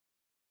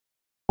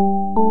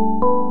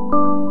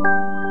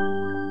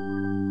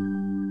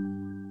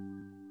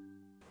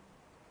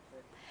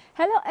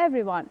Hello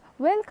everyone,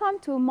 welcome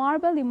to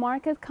Marble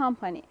Market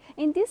Company.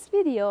 In this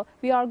video,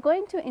 we are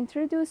going to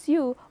introduce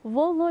you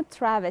Walnut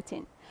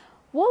Travertine.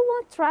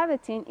 Walnut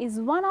Travertine is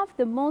one of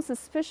the most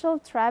special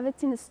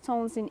travertine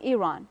stones in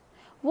Iran.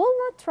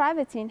 Walnut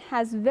Travertine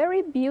has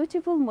very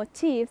beautiful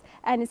motifs,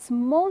 and its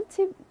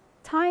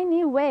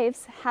tiny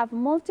waves have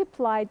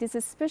multiplied this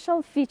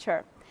special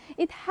feature.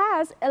 It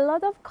has a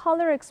lot of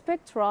color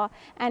spectra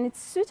and it's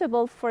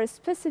suitable for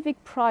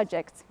specific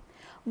projects.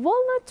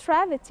 Walnut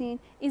Travertine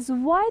is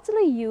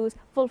widely used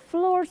for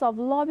floors of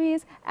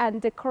lobbies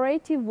and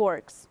decorative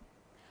works.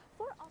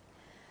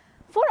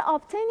 For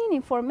obtaining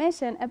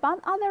information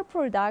about other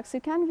products, you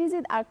can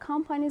visit our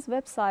company's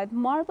website,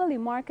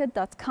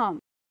 marblemarket.com.